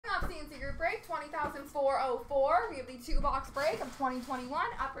break, 20,404. We have the 2-box break of 2021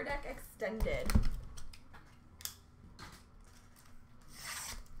 Upper Deck Extended.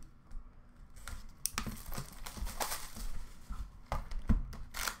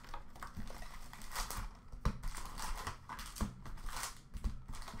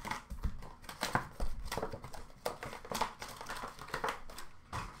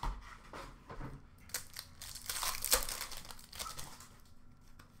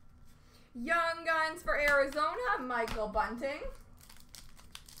 Young Guns for Arizona, Michael Bunting.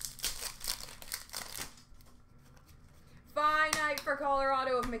 Finite for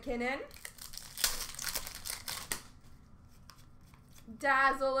Colorado of McKinnon.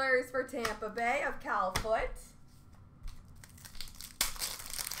 Dazzlers for Tampa Bay of Cal Foote.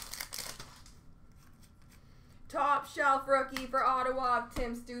 Top Shelf Rookie for Ottawa of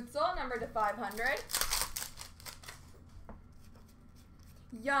Tim Stutzel, number to 500.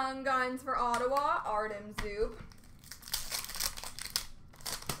 Young Guns for Ottawa, Artem Zub.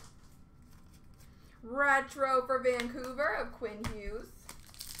 Retro for Vancouver of Quinn Hughes.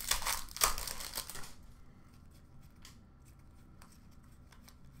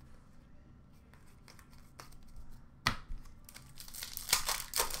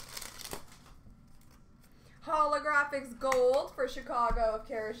 Holographics Gold for Chicago of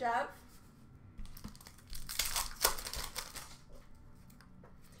Karashev.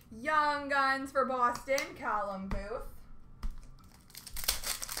 Young Guns for Boston, Callum Booth.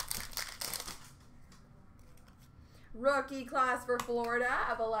 Rookie class for Florida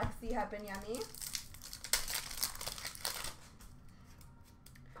of Alexi Hepanyemi.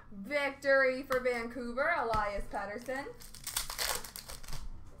 Victory for Vancouver, Elias Pettersson.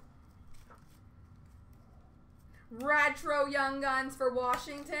 Retro Young Guns for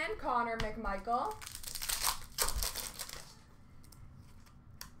Washington, Connor McMichael.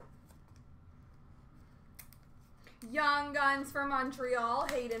 Young Guns for Montreal,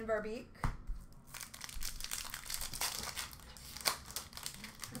 Hayden Verbeek.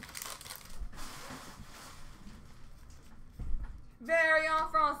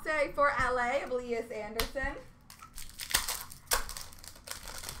 Variant Francais for LA, Elias Anderson.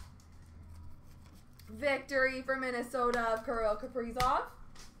 Victory for Minnesota of Kirill Kaprizov.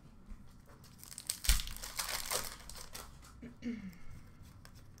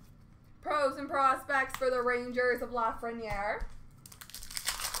 Pros and Prospects for the Rangers of Lafreniere.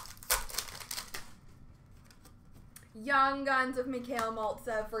 Young Guns of Mikhail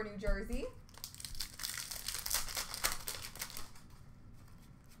Maltsev for New Jersey.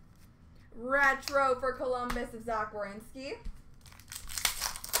 Retro for Columbus of Zach Werenski.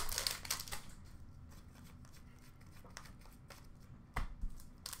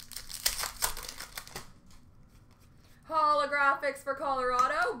 Holographics for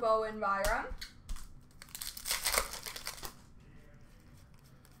Colorado, Bowen Byram.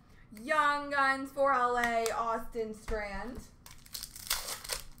 Young Guns for LA, Austin Strand.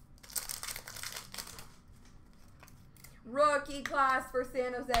 Rookie class for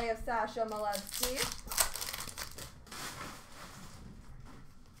San Jose of Sasha Malevsky.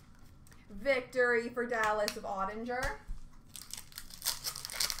 Victory for Dallas of Ottinger.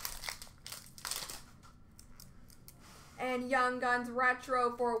 And Young Guns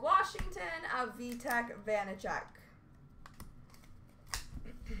Retro for Washington of Vitek Vanacek.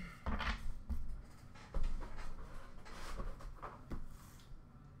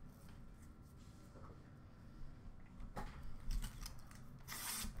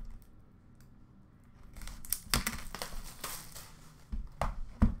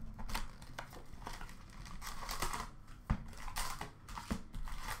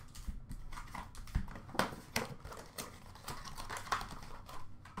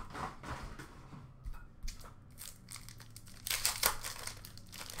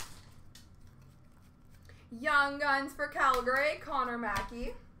 Young Guns for Calgary, Connor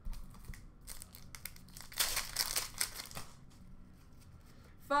Mackey.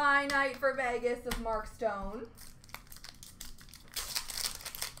 Finite for Vegas of Mark Stone.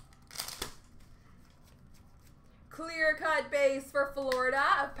 Clear Cut Base for Florida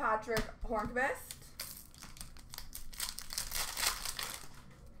of Patrick Hornqvist.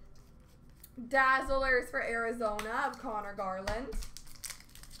 Dazzlers for Arizona of Connor Garland.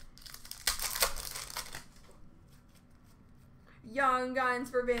 Young Guns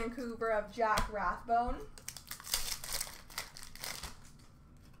for Vancouver of Jack Rathbone.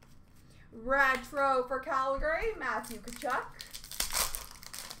 Retro for Calgary, Matthew Tkachuk.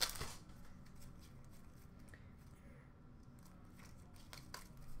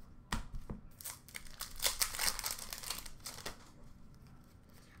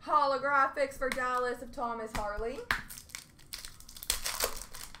 Holographics for Dallas of Thomas Harley.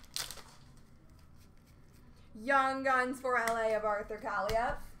 Young Guns for LA of Arthur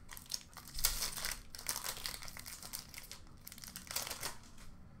Kaliev.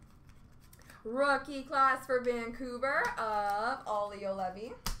 Rookie class for Vancouver of Ollie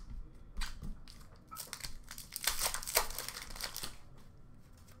Olevi.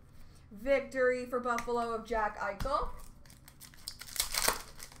 Victory for Buffalo of Jack Eichel.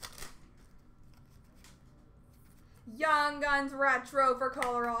 Young Guns Retro for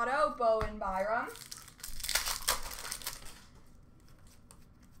Colorado, Bowen Byram.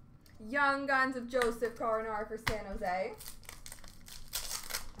 Young Guns of Joseph Carnar for San Jose.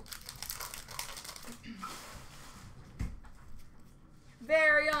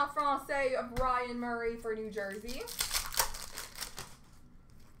 Variant Francais of Ryan Murray for New Jersey.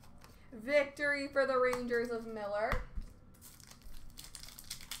 Victory for the Rangers of Miller.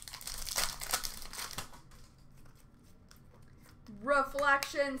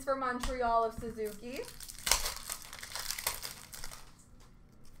 Reflections for Montreal of Suzuki.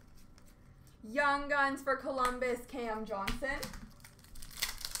 Young Guns for Columbus, Cam Johnson.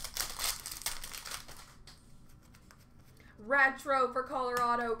 Retro for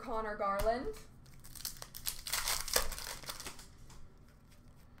Colorado, Connor Garland.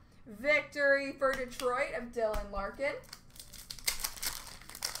 Victory for Detroit of Dylan Larkin.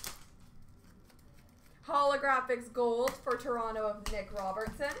 Holographics Gold for Toronto of Nick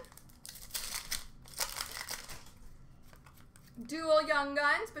Robertson. Dual Young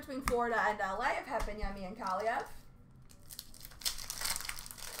Guns between Florida and LA of Hepanyemi and Kaliev.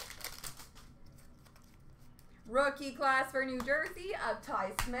 Rookie class for New Jersey of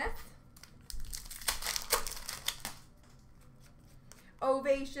Ty Smith.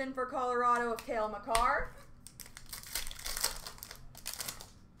 Ovation for Colorado of Cale Makar.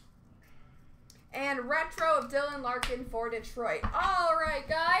 And retro of Dylan Larkin for Detroit. All right,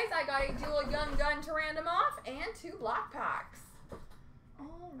 guys, I got a dual Young Gun to random off and 2 black packs.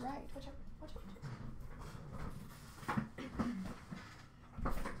 All right, watch out, watch out.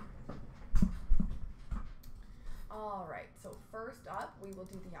 All right, so first up, we will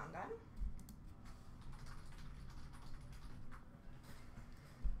do the Young Gun.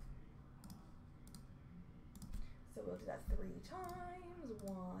 So we'll do that 3 times.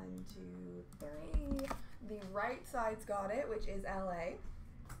 1, 2, 3. The right side's got it, which is LA.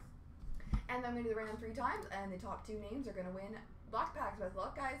 And then I'm going to do the random 3 times, and the top 2 names are going to win black packs. Best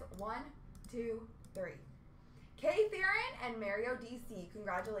luck, guys. 1, 2, 3. K. Theron and Mario DC.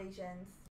 Congratulations.